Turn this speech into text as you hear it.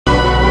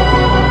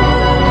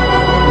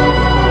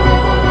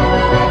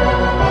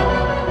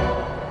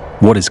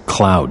What is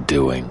Cloud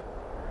doing?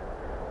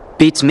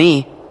 Beats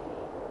me.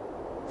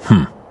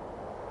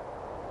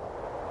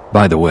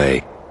 By the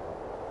way,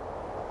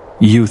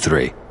 you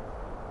three,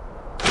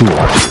 who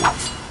are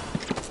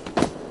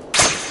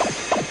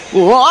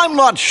you? Well, I'm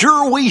not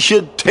sure we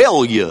should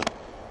tell you.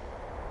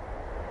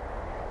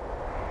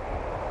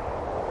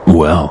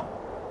 Well,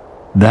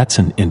 that's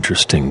an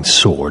interesting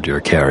sword you're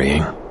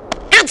carrying.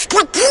 It's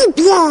the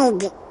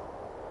Keyblade!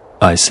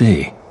 I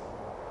see.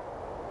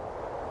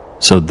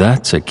 So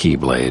that's a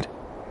Keyblade.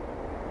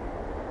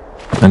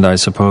 And I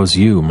suppose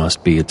you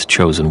must be its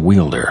chosen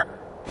wielder.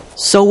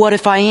 So what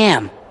if I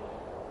am?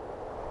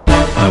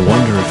 I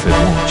wonder if it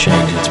won't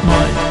change its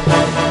mind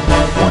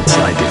once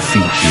I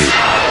defeat you.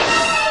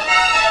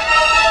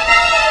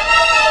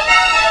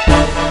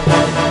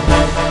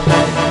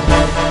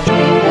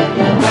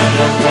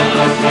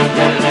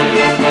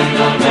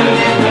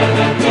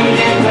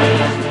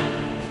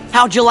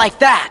 How'd you like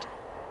that?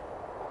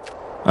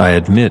 I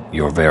admit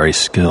you're very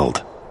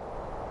skilled.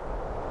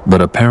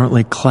 But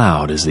apparently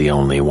Cloud is the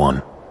only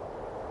one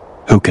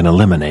who can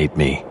eliminate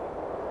me.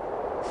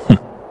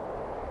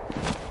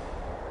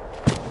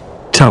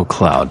 Tell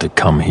Cloud to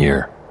come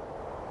here.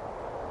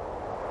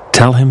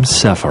 Tell him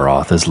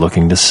Sephiroth is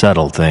looking to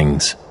settle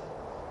things.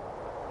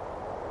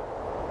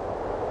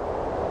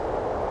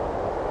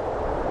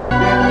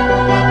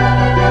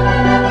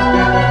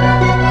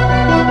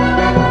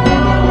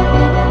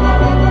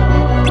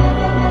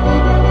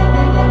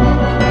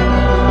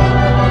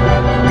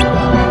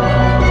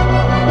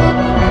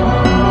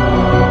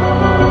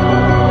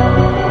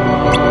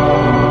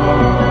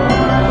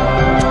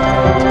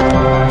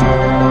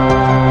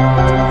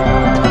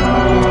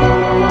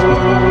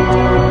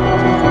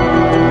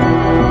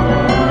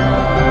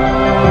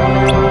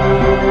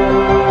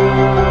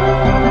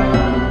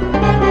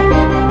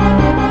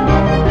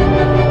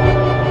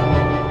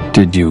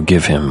 Did you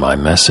give him my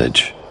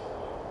message?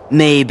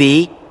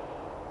 Maybe.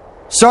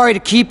 Sorry to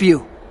keep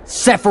you,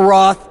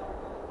 Sephiroth.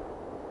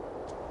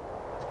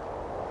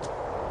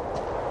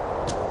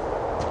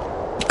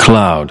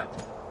 Cloud,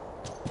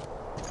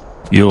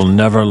 you'll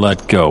never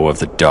let go of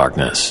the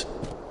darkness.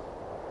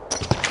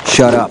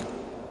 Shut up.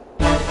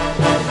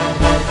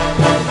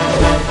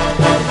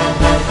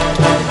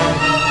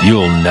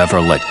 You'll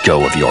never let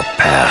go of your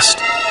past.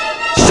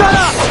 Shut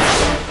up!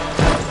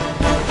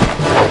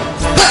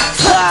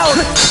 Cloud,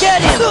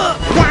 get him!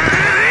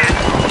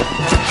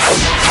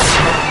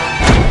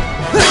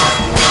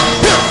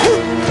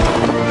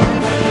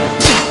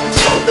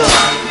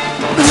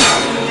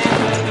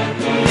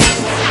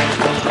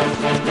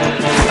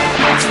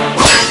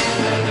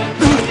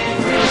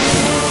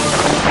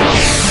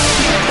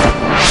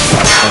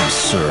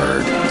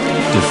 Absurd.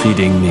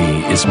 Defeating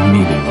me is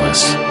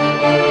meaningless.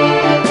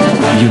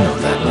 You know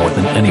that more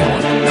than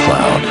anyone,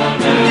 Cloud.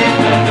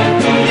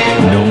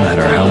 No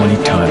matter how many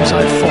times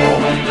I fall,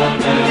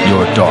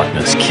 your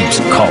darkness keeps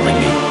calling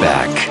me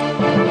back.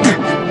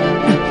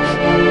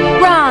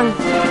 Wrong.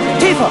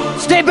 Tifa,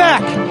 stay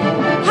back!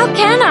 How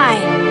can I?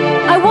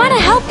 I want to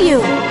help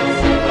you.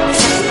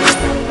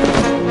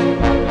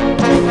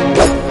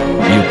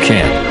 You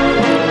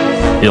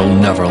can't. He'll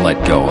never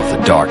let go of the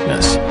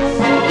darkness.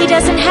 He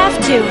doesn't have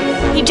to.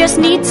 He just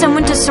needs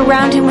someone to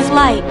surround him with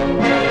light.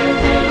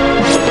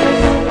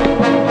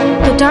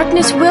 The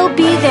darkness will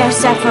be there,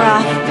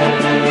 Sephiroth,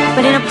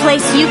 but in a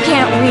place you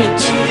can't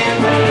reach.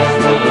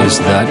 Is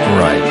that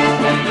right?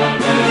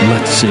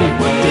 Let's see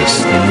what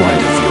this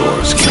light of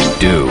yours can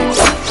do.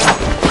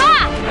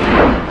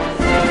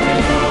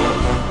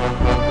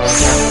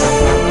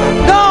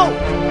 No!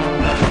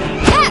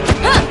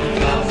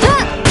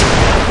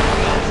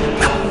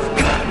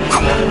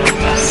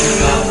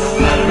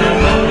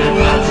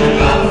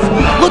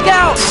 Look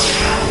out!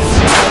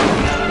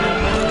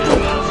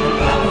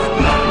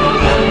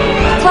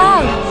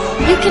 Cloud,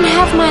 you can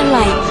have my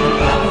light.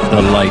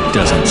 The light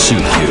doesn't suit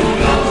you.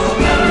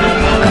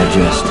 I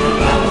just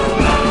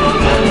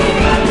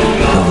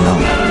don't know.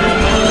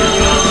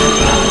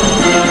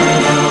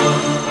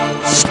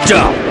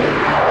 Stop!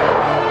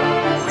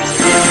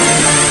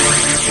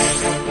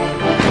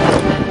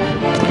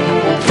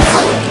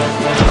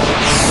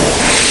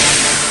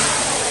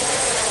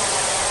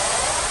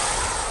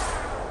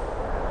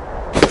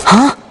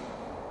 Huh?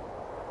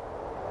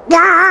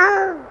 No!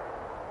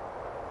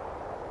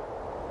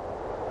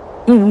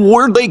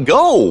 Where'd they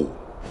go?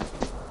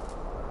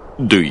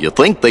 Do you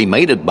think they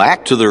made it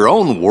back to their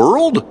own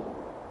world?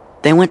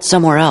 They went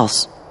somewhere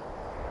else.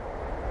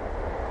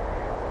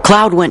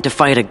 Cloud went to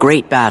fight a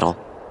great battle,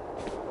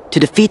 to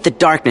defeat the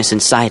darkness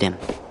inside him.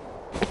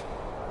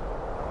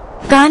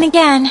 Gone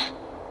again.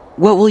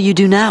 What will you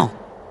do now?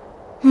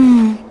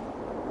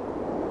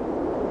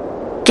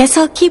 Guess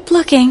I'll keep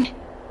looking.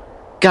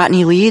 Got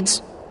any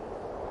leads?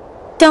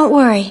 Don't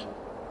worry.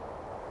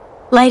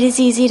 Light is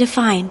easy to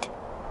find.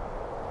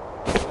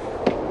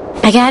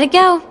 I gotta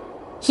go.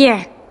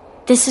 Here,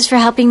 this is for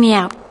helping me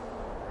out.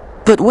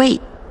 But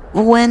wait,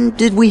 when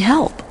did we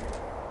help?